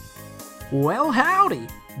Well, howdy!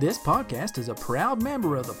 This podcast is a proud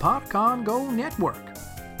member of the Podicon Go network.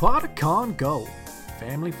 Podicon Go,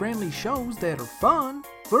 family-friendly shows that are fun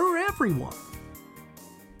for everyone.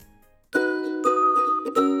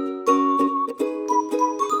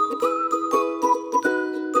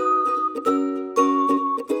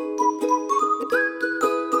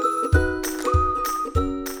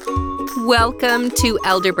 Welcome to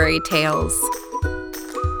Elderberry Tales.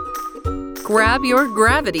 Grab your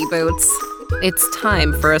gravity boots. It's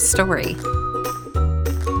time for a story.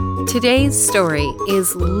 Today's story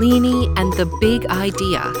is Leanie and the Big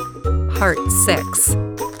Idea, Part 6,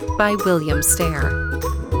 by William Stair.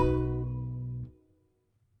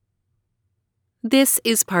 This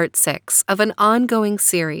is Part 6 of an ongoing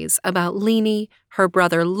series about Leanie, her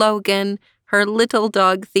brother Logan, her little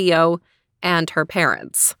dog Theo, and her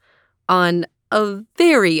parents on a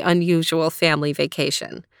very unusual family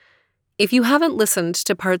vacation. If you haven't listened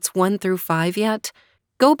to parts 1 through 5 yet,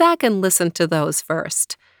 go back and listen to those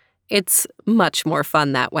first. It's much more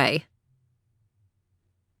fun that way.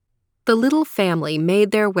 The little family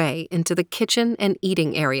made their way into the kitchen and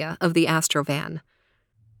eating area of the Astrovan.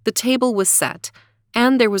 The table was set,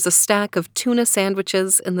 and there was a stack of tuna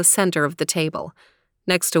sandwiches in the center of the table,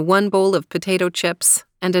 next to one bowl of potato chips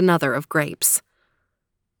and another of grapes.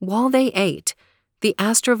 While they ate, the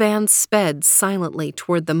Astrovan sped silently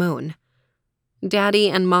toward the moon. Daddy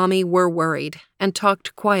and Mommy were worried and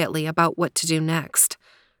talked quietly about what to do next.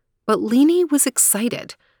 But Leanie was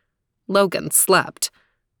excited. Logan slept,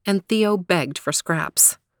 and Theo begged for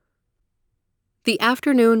scraps. The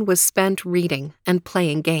afternoon was spent reading and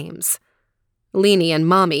playing games. Leanie and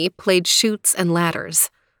Mommy played chutes and ladders.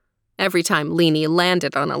 Every time Leanie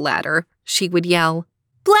landed on a ladder, she would yell,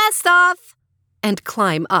 "Blast off!" and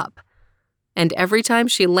climb up. And every time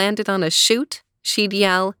she landed on a chute, she'd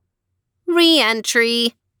yell,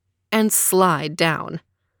 "Re-entry!" and slide down.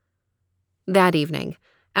 That evening,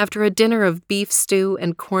 after a dinner of beef stew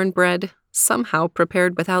and cornbread, somehow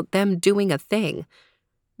prepared without them doing a thing,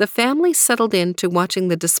 the family settled in to watching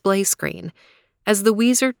the display screen as the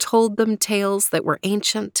Weezer told them tales that were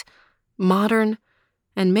ancient, modern,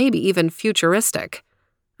 and maybe even futuristic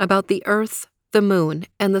about the Earth, the Moon,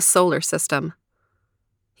 and the solar system.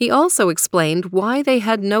 He also explained why they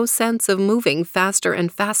had no sense of moving faster and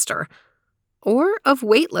faster, or of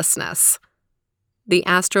weightlessness. The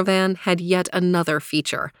Astrovan had yet another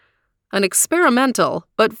feature, an experimental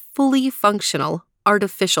but fully functional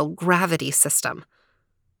artificial gravity system.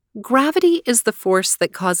 Gravity is the force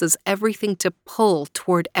that causes everything to pull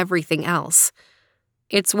toward everything else.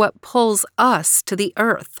 It's what pulls us to the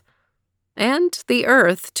Earth, and the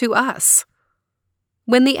Earth to us.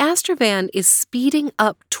 When the Astrovan is speeding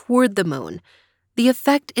up toward the moon, the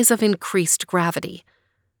effect is of increased gravity.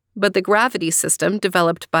 But the gravity system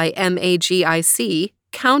developed by MAGIC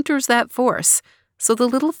counters that force, so the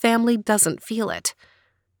little family doesn't feel it.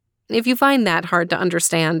 If you find that hard to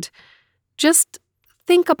understand, just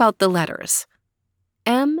think about the letters.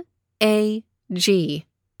 MAGIC.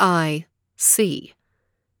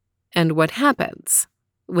 And what happens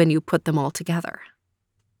when you put them all together.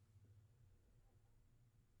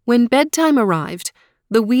 When bedtime arrived,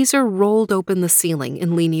 the Weezer rolled open the ceiling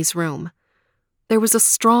in Leanie's room. There was a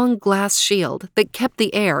strong glass shield that kept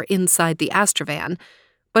the air inside the Astrovan,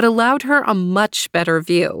 but allowed her a much better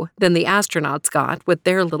view than the astronauts got with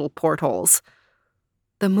their little portholes.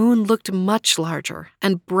 The moon looked much larger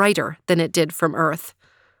and brighter than it did from Earth.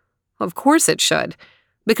 Of course it should,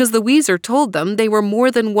 because the Weezer told them they were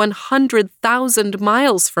more than 100,000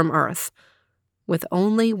 miles from Earth, with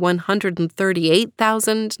only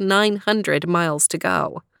 138,900 miles to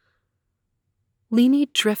go.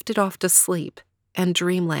 Leanie drifted off to sleep and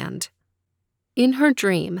dreamland. In her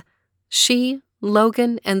dream, she,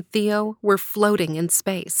 Logan, and Theo were floating in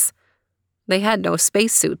space. They had no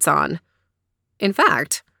spacesuits on. In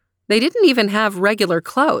fact, they didn't even have regular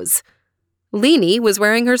clothes. Leanie was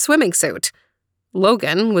wearing her swimming suit.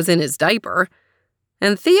 Logan was in his diaper.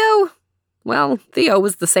 And Theo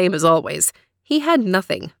was the same as always. He had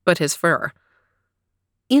nothing but his fur.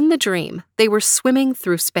 In the dream, they were swimming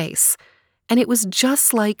through space, and it was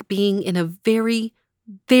just like being in a very,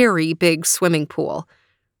 very big swimming pool,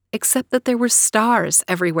 except that there were stars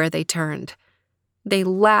everywhere they turned. They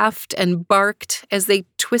laughed and barked as they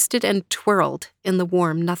twisted and twirled in the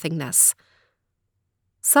warm nothingness.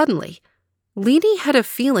 Suddenly, Leanie had a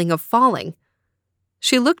feeling of falling.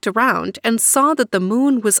 She looked around and saw that the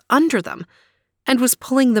moon was under them and was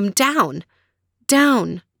pulling them down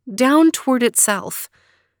toward itself.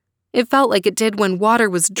 It felt like it did when water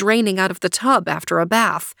was draining out of the tub after a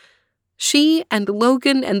bath. She and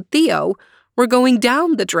Logan and Theo were going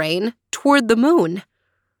down the drain toward the moon.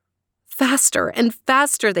 Faster and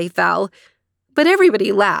faster they fell, but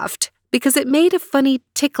everybody laughed because it made a funny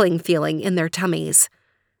tickling feeling in their tummies.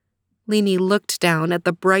 Leanie looked down at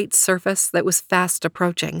the bright surface that was fast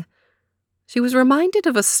approaching. She was reminded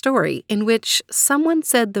of a story in which someone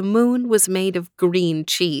said the moon was made of green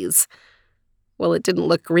cheese. Well, it didn't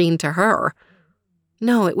look green to her.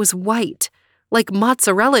 No, it was white, like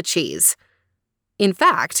mozzarella cheese. In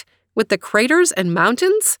fact, with the craters and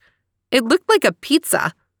mountains, it looked like a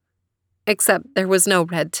pizza. Except there was no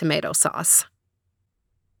red tomato sauce.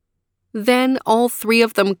 Then all three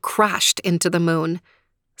of them crashed into the moon,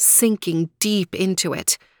 sinking deep into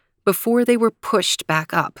it, before they were pushed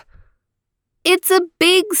back up. "It's a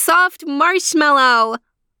big, soft marshmallow!"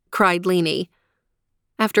 cried Leanie.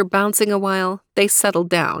 After bouncing a while, they settled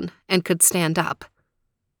down and could stand up.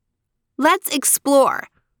 "Let's explore,"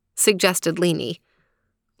 suggested Leanie.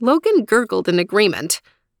 Logan gurgled in agreement,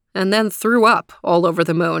 and then threw up all over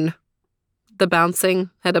the moon. The bouncing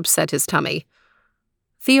had upset his tummy.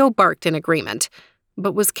 Theo barked in agreement,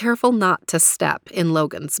 but was careful not to step in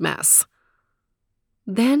Logan's mess.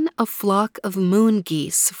 Then a flock of moon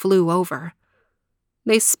geese flew over.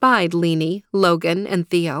 They spied Leanie, Logan, and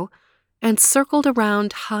Theo, and circled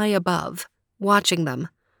around high above, watching them.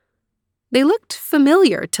 They looked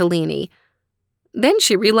familiar to Leanie. Then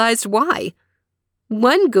she realized why.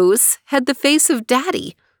 One goose had the face of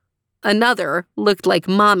Daddy, another looked like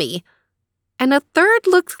Mommy, and a third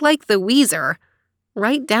looked like the Weezer,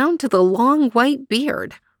 right down to the long white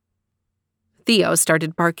beard. Theo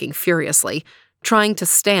started barking furiously, trying to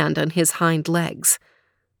stand on his hind legs.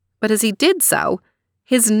 But as he did so,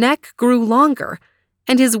 his neck grew longer,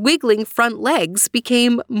 and his wiggling front legs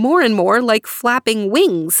became more and more like flapping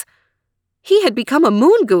wings. He had become a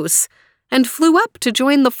moon goose and flew up to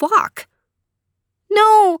join the flock.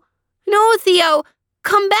 No, Theo,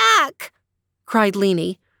 come back!" cried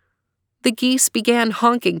Leanie. The geese began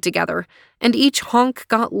honking together, and each honk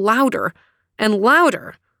got louder and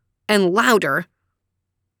louder and louder.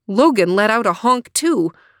 Logan let out a honk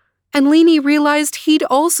too, and Leanie realized he'd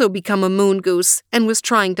also become a moon goose and was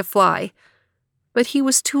trying to fly. But he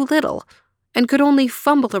was too little and could only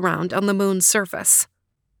fumble around on the moon's surface.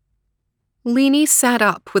 Leanie sat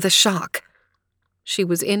up with a shock. She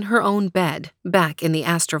was in her own bed, back in the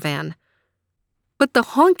Astrovan. But the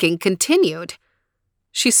honking continued.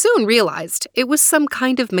 She soon realized it was some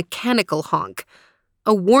kind of mechanical honk,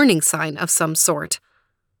 a warning sign of some sort.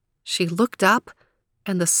 She looked up,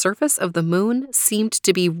 and the surface of the moon seemed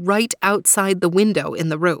to be right outside the window in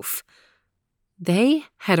the roof. They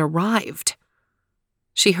had arrived.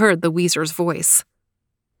 She heard the Weezer's voice.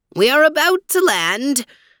 "We are about to land.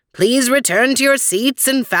 Please return to your seats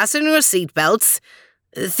and fasten your seatbelts.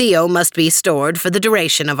 Theo must be stored for the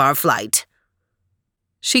duration of our flight."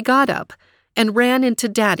 She got up and ran into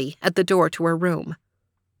Daddy at the door to her room.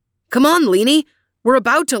 "Come on, Leanie. We're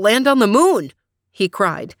about to land on the moon," he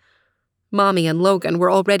cried. Mommy and Logan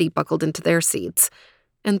were already buckled into their seats,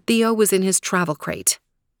 and Theo was in his travel crate,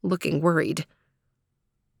 looking worried.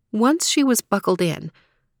 Once she was buckled in,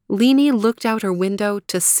 Leanie looked out her window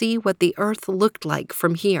to see what the Earth looked like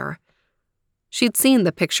from here. She'd seen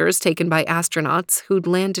the pictures taken by astronauts who'd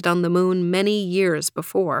landed on the moon many years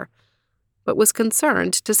before, but was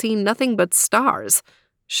concerned to see nothing but stars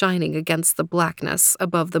shining against the blackness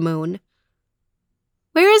above the moon.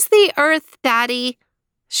 "Where's the Earth, Daddy?"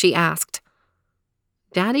 she asked.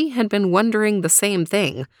 Daddy had been wondering the same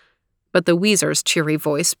thing, but the Weezer's cheery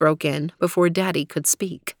voice broke in before Daddy could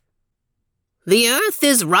speak. "The Earth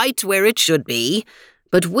is right where it should be,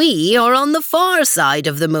 but we are on the far side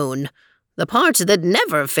of the moon, the part that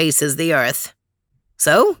never faces the Earth.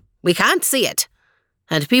 So, we can't see it,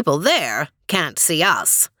 and people there can't see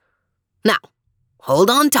us. Now,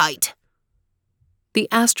 hold on tight." The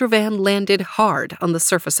Astrovan landed hard on the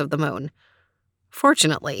surface of the moon.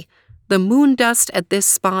 Fortunately, the moon dust at this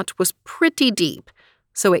spot was pretty deep,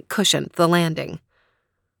 so it cushioned the landing.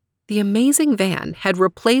 The amazing van had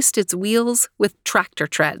replaced its wheels with tractor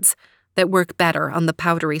treads that work better on the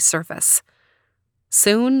powdery surface.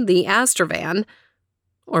 Soon, the Astrovan,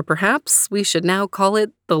 or perhaps we should now call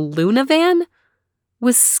it the Lunavan,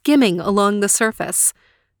 was skimming along the surface,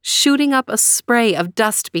 shooting up a spray of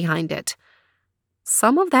dust behind it.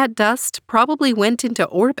 Some of that dust probably went into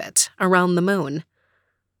orbit around the moon.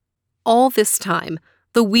 All this time,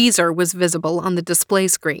 the Weezer was visible on the display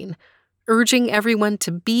screen, urging everyone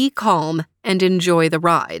to be calm and enjoy the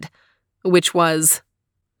ride, which was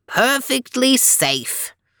perfectly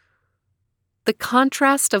safe. The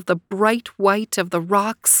contrast of the bright white of the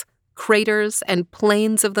rocks, craters, and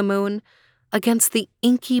plains of the moon, against the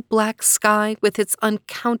inky black sky with its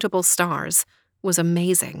uncountable stars was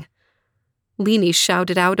amazing. Leanie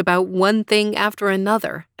shouted out about one thing after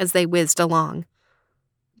another as they whizzed along.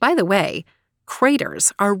 By the way,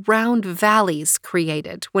 craters are round valleys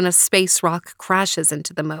created when a space rock crashes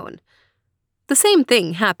into the moon. The same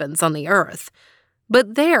thing happens on the Earth,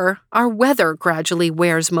 but there our weather gradually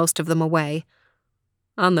wears most of them away.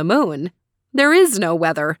 On the moon, there is no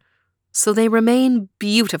weather, so they remain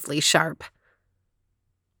beautifully sharp.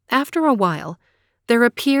 After a while, there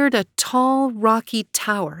appeared a tall, rocky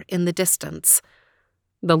tower in the distance.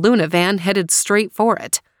 The Luna van headed straight for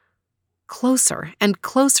it. Closer and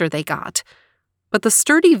closer they got, but the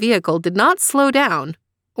sturdy vehicle did not slow down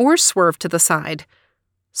or swerve to the side.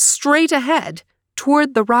 Straight ahead,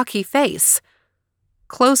 toward the rocky face.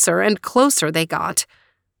 Closer and closer they got,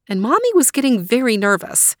 and Mommy was getting very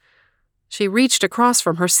nervous. She reached across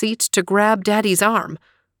from her seat to grab Daddy's arm,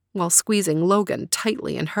 while squeezing Logan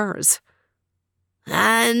tightly in hers.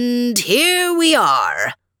 "And here we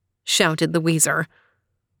are," shouted the Weezer.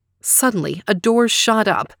 Suddenly, a door shot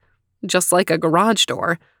up, just like a garage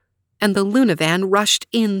door, and the Luna van rushed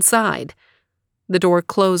inside. The door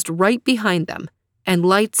closed right behind them, and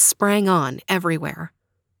lights sprang on everywhere.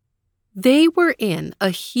 They were in a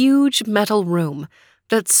huge metal room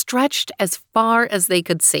that stretched as far as they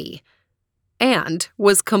could see, and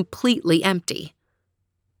was completely empty.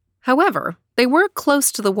 However, they were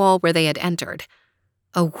close to the wall where they had entered.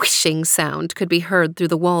 A whooshing sound could be heard through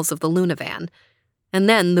the walls of the Luna van, and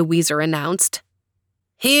then the Weezer announced,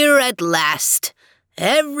 "Here at last.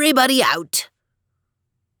 Everybody out."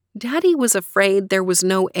 Daddy was afraid there was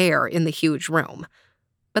no air in the huge room,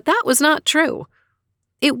 but that was not true.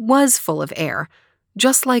 It was full of air,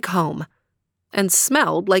 just like home, and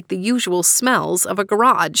smelled like the usual smells of a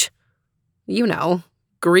garage. You know,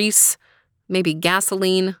 grease, maybe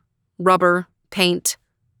gasoline, rubber, paint,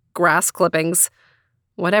 grass clippings,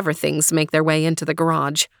 whatever things make their way into the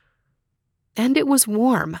garage. And it was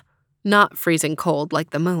warm, not freezing cold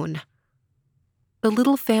like the moon. The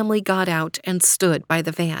little family got out and stood by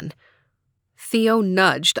the van. Theo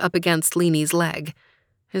nudged up against Leanie's leg,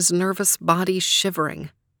 his nervous body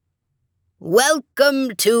shivering.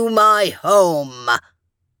 "Welcome to my home,"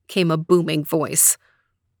 came a booming voice.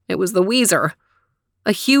 It was the Weezer.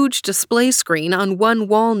 A huge display screen on one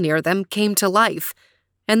wall near them came to life,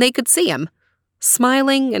 and they could see him,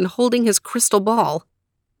 smiling and holding his crystal ball.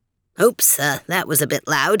 "Oops, that was a bit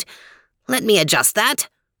loud. Let me adjust that."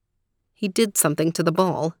 He did something to the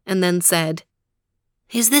ball and then said,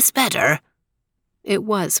 "Is this better?" It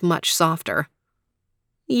was much softer.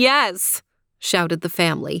 "Yes," shouted the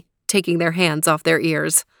family, taking their hands off their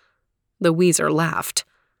ears. The Weezer laughed.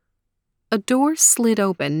 A door slid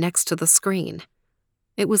open next to the screen.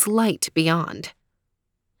 It was light beyond.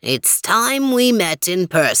 "It's time we met in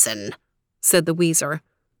person," said the Weezer.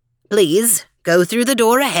 "Please, go through the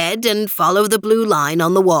door ahead and follow the blue line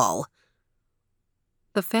on the wall."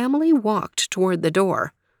 The family walked toward the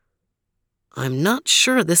door. "I'm not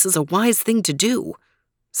sure this is a wise thing to do,"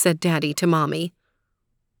 said Daddy to Mommy.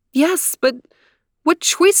 "Yes, but what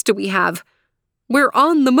choice do we have? We're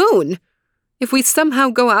on the moon. If we somehow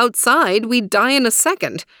go outside, we die in a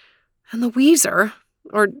second. And the Weezer,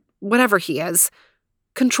 or whatever he is,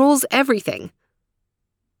 controls everything."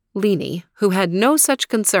 Leanie, who had no such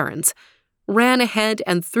concerns, ran ahead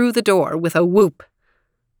and through the door with a whoop.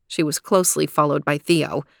 She was closely followed by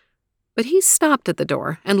Theo, but he stopped at the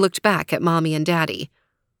door and looked back at Mommy and Daddy.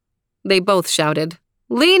 They both shouted,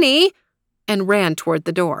 "Leanie!" and ran toward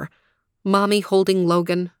the door, Mommy holding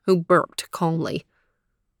Logan, who burped calmly.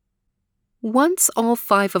 Once all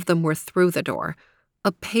 5 of them were through the door,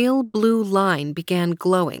 a pale blue line began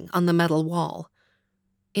glowing on the metal wall.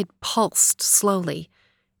 It pulsed slowly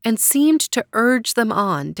and seemed to urge them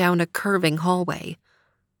on down a curving hallway.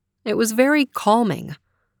 It was very calming.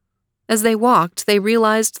 As they walked, they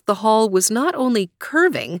realized the hall was not only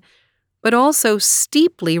curving, but also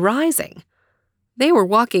steeply rising. They were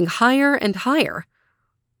walking higher and higher.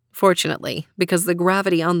 Fortunately, because the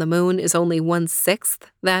gravity on the moon is only 1/6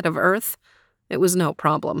 that of Earth, it was no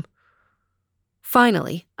problem.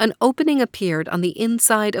 Finally, an opening appeared on the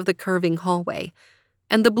inside of the curving hallway,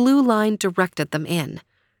 and the blue line directed them in.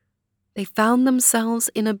 They found themselves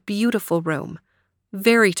in a beautiful room,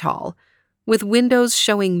 very tall, with windows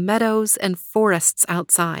showing meadows and forests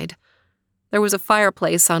outside. There was a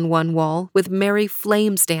fireplace on one wall with merry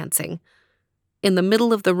flames dancing. In the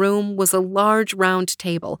middle of the room was a large round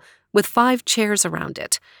table with 5 chairs around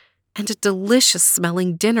it, and a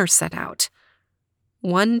delicious-smelling dinner set out.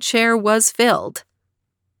 One chair was filled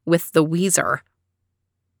with the Weezer.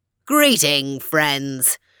 "Greeting,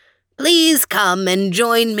 friends. Please come and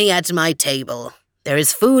join me at my table. There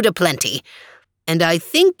is food aplenty, and I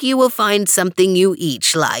think you will find something you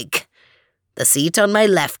each like. The seat on my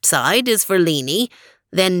left side is for Leanie,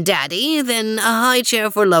 then Daddy, then a high chair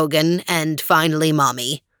for Logan, and finally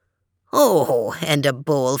Mommy. Oh, and a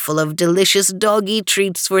bowl full of delicious doggy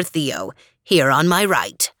treats for Theo, here on my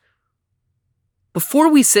right. Before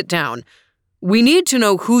we sit down, we need to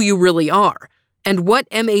know who you really are and what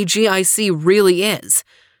MAGIC really is.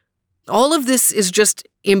 All of this is just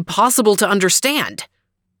impossible to understand,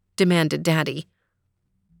 demanded Daddy.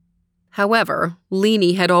 However,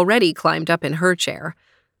 Leanie had already climbed up in her chair,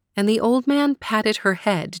 and the old man patted her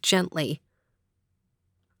head gently.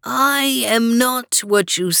 I am not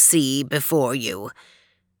what you see before you,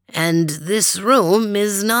 and this room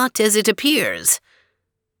is not as it appears.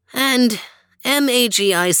 And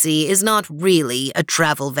MAGIC is not really a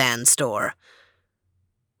travel van store.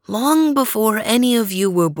 Long before any of you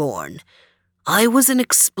were born, I was an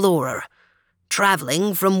explorer,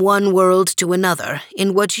 traveling from one world to another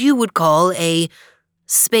in what you would call a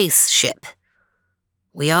spaceship.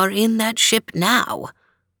 We are in that ship now,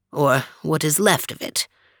 or what is left of it.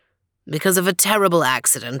 Because of a terrible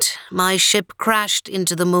accident, my ship crashed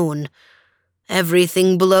into the moon.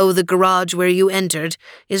 Everything below the garage where you entered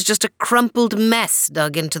is just a crumpled mess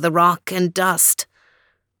dug into the rock and dust.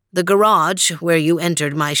 The garage where you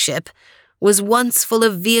entered my ship was once full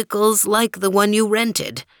of vehicles like the one you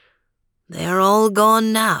rented. They're all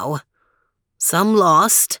gone now. Some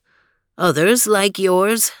lost, others, like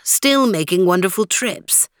yours, still making wonderful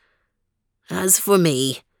trips. As for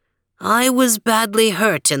me, I was badly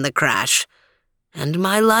hurt in the crash, and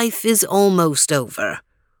my life is almost over.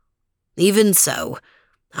 Even so,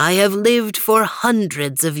 I have lived for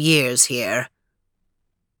hundreds of years here.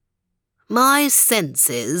 My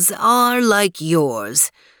senses are like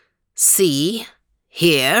yours. See,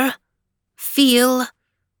 hear, feel,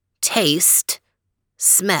 taste,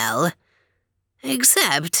 smell,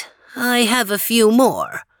 except I have a few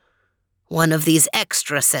more. One of these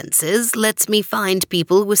extra senses lets me find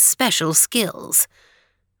people with special skills.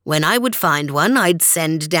 When I would find one, I'd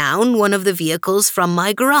send down one of the vehicles from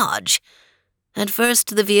my garage. At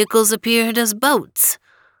first, the vehicles appeared as boats,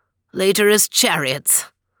 later as chariots,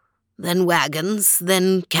 then wagons,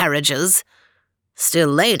 then carriages. Still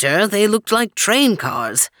later, they looked like train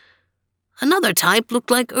cars. Another type looked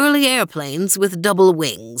like early airplanes with double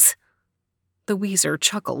wings. The Weezer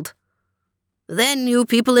chuckled. Then you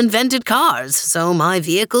people invented cars, so my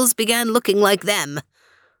vehicles began looking like them.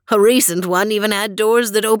 A recent one even had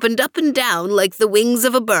doors that opened up and down like the wings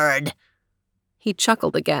of a bird. He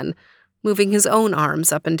chuckled again, moving his own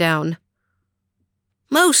arms up and down.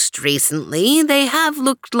 Most recently, they have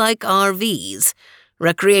looked like RVs,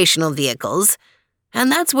 recreational vehicles,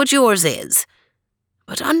 and that's what yours is.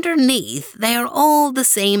 But underneath, they are all the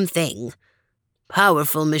same thing.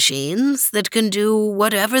 Powerful machines that can do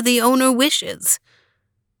whatever the owner wishes.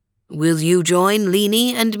 Will you join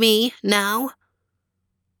Leanie and me now?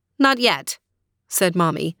 Not yet, said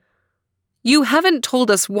Mommy. You haven't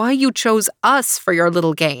told us why you chose us for your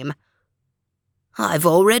little game. I've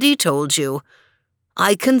already told you.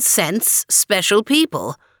 I can sense special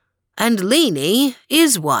people, and Leanie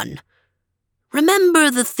is one. Remember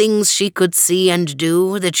the things she could see and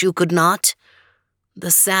do that you could not? The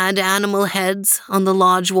sad animal heads on the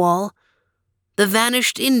lodge wall, the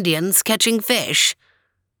vanished Indians catching fish,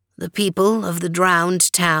 the people of the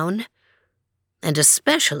drowned town, and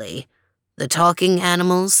especially the talking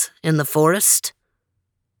animals in the forest.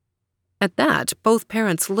 At that, both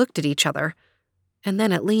parents looked at each other, and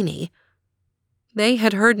then at Leanie. They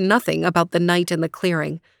had heard nothing about the night in the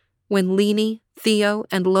clearing, when Leanie, Theo,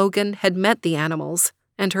 and Logan had met the animals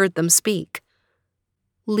and heard them speak.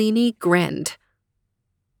 Leanie grinned.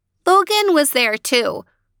 Logan was there too,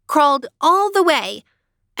 crawled all the way,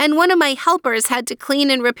 and one of my helpers had to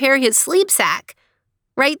clean and repair his sleep sack.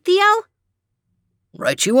 Right, Theo?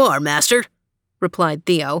 Right you are, Master, replied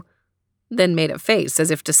Theo, then made a face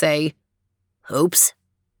as if to say, Oops.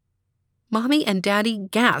 Mommy and Daddy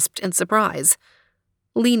gasped in surprise.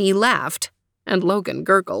 Leanie laughed, and Logan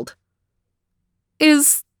gurgled.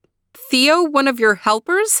 Is Theo one of your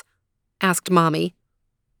helpers? Asked Mommy.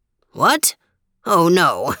 What? Oh,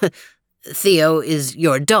 no. Theo is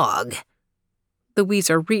your dog. The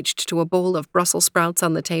Weezer reached to a bowl of Brussels sprouts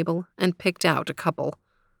on the table and picked out a couple.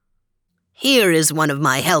 Here is one of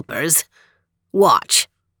my helpers. Watch.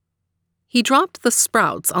 He dropped the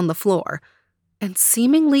sprouts on the floor, and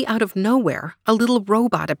seemingly out of nowhere, a little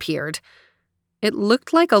robot appeared. It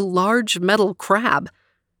looked like a large metal crab.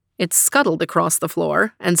 It scuttled across the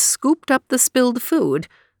floor and scooped up the spilled food,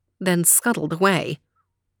 then scuttled away.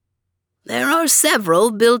 There are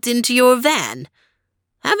several built into your van.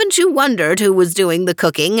 Haven't you wondered who was doing the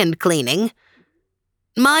cooking and cleaning?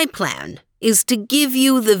 My plan is to give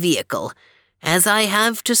you the vehicle, as I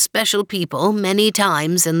have to special people many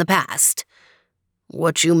times in the past.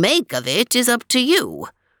 What you make of it is up to you,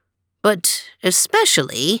 but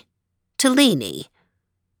especially to Leanie.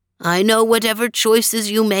 I know whatever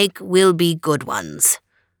choices you make will be good ones.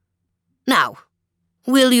 Now,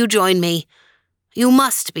 will you join me? You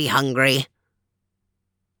must be hungry.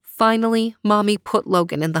 Finally, Mommy put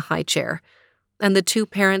Logan in the high chair, and the two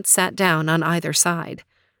parents sat down on either side.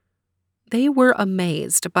 They were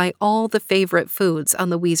amazed by all the favorite foods on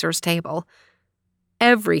the Weezers' table.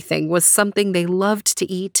 Everything was something they loved to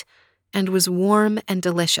eat and was warm and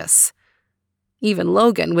delicious. Even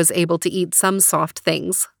Logan was able to eat some soft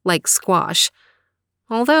things, like squash,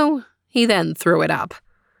 although he then threw it up.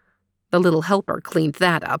 The little helper cleaned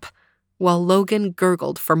that up, while Logan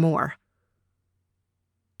gurgled for more.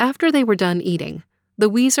 After they were done eating, the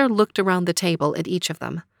Weezer looked around the table at each of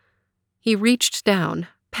them. He reached down,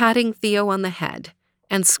 patting Theo on the head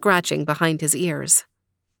and scratching behind his ears.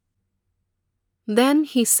 Then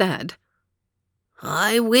he said,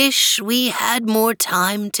 I wish we had more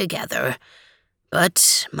time together,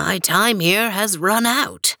 but my time here has run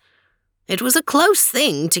out. It was a close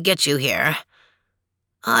thing to get you here.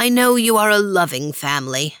 I know you are a loving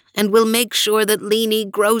family and will make sure that Leanie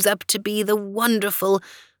grows up to be the wonderful,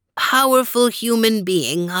 powerful human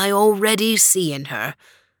being I already see in her.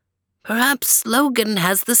 Perhaps Logan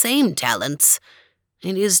has the same talents.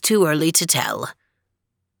 It is too early to tell.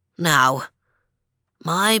 Now,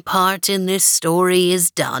 my part in this story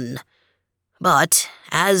is done. But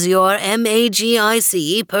as your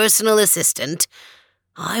MAGIC personal assistant,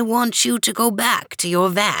 I want you to go back to your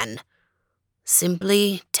van.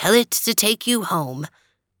 Simply tell it to take you home,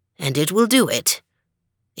 and it will do it,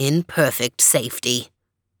 in perfect safety.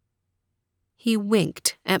 He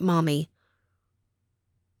winked at Mommy.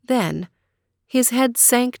 Then, his head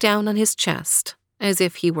sank down on his chest, as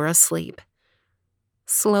if he were asleep.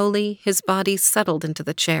 Slowly, his body settled into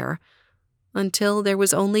the chair, until there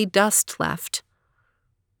was only dust left.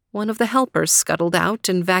 One of the helpers scuttled out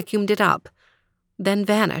and vacuumed it up, then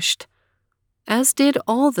vanished, as did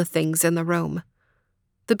all the things in the room.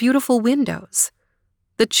 The beautiful windows,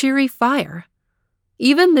 the cheery fire,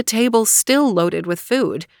 even the table still loaded with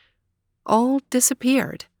food, all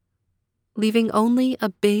disappeared, leaving only a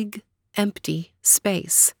big, empty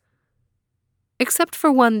space. Except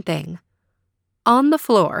for one thing. On the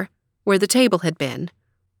floor, where the table had been,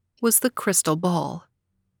 was the crystal ball.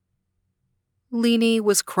 Leanie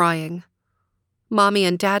was crying. Mommy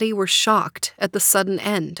and Daddy were shocked at the sudden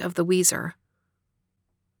end of the Weezer.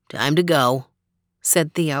 Time to go,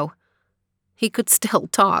 said Theo. He could still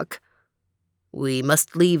talk. We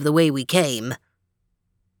must leave the way we came.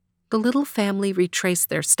 The little family retraced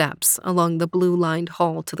their steps along the blue-lined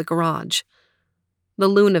hall to the garage. The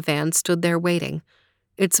Luna van stood there waiting,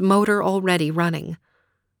 its motor already running.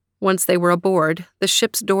 Once they were aboard, the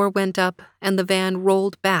ship's door went up and the van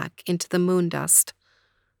rolled back into the moon dust.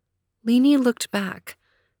 Leanie looked back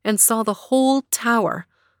and saw the whole tower,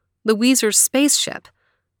 the Weezer's spaceship,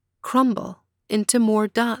 crumble into more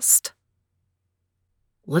dust.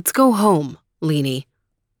 Let's go home, Leanie,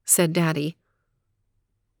 said Daddy.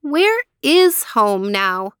 Where is home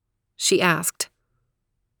now? She asked.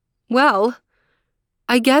 Well,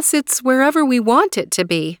 I guess it's wherever we want it to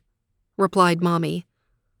be, replied Mommy.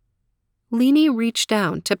 Leanie reached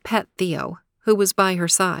down to pet Theo, who was by her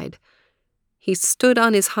side. He stood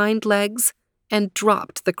on his hind legs and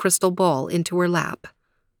dropped the crystal ball into her lap.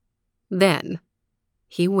 Then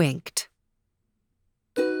he winked.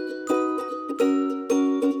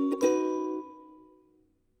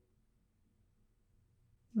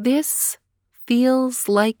 This feels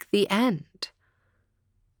like the end.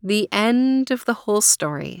 The end of the whole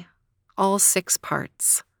story, all 6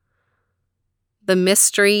 parts. The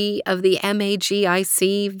mystery of the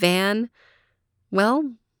MAGIC van,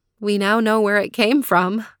 well, we now know where it came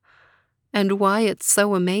from and why it's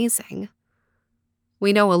so amazing.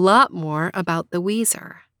 We know a lot more about the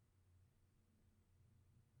Weezer.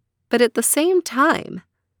 But at the same time,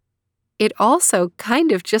 it also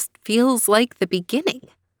kind of just feels like the beginning.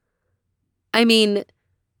 I mean,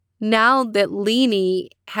 now that Leanie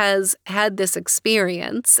has had this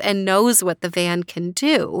experience and knows what the van can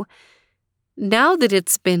do, now that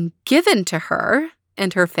it's been given to her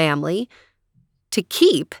and her family to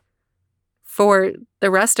keep for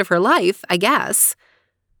the rest of her life, I guess,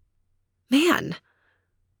 man,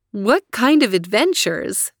 what kind of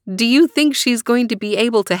adventures do you think she's going to be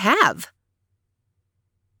able to have?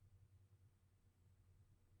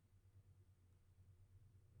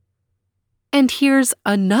 And here's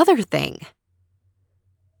another thing.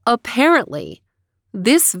 Apparently,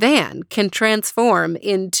 this van can transform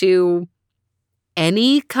into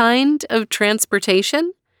any kind of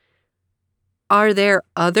transportation. Are there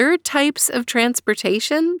other types of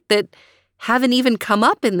transportation that haven't even come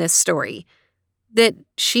up in this story that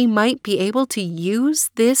she might be able to use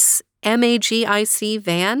this MAGIC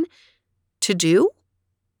van to do?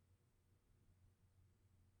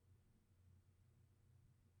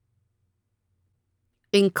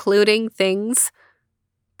 Including things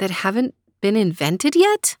that haven't been invented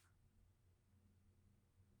yet?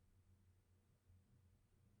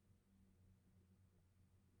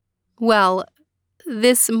 Well,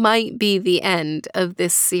 this might be the end of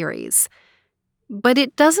this series, but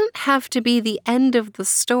it doesn't have to be the end of the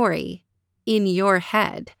story in your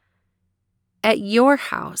head. At your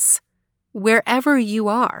house, wherever you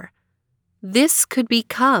are, this could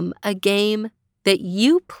become a game that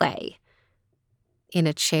you play. In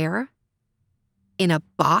a chair, in a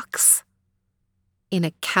box, in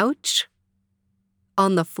a couch,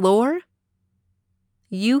 on the floor.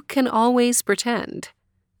 You can always pretend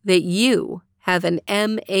that you have an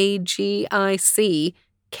MAGIC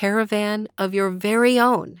caravan of your very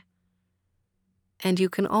own. And you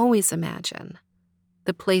can always imagine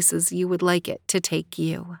the places you would like it to take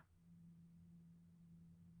you.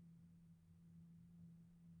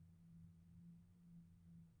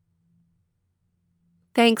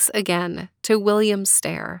 Thanks again to William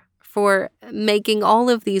Stair for making all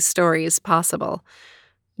of these stories possible.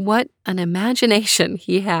 What an imagination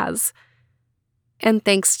he has. And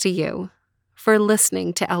thanks to you for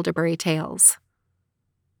listening to Elderberry Tales.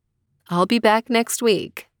 I'll be back next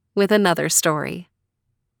week with another story.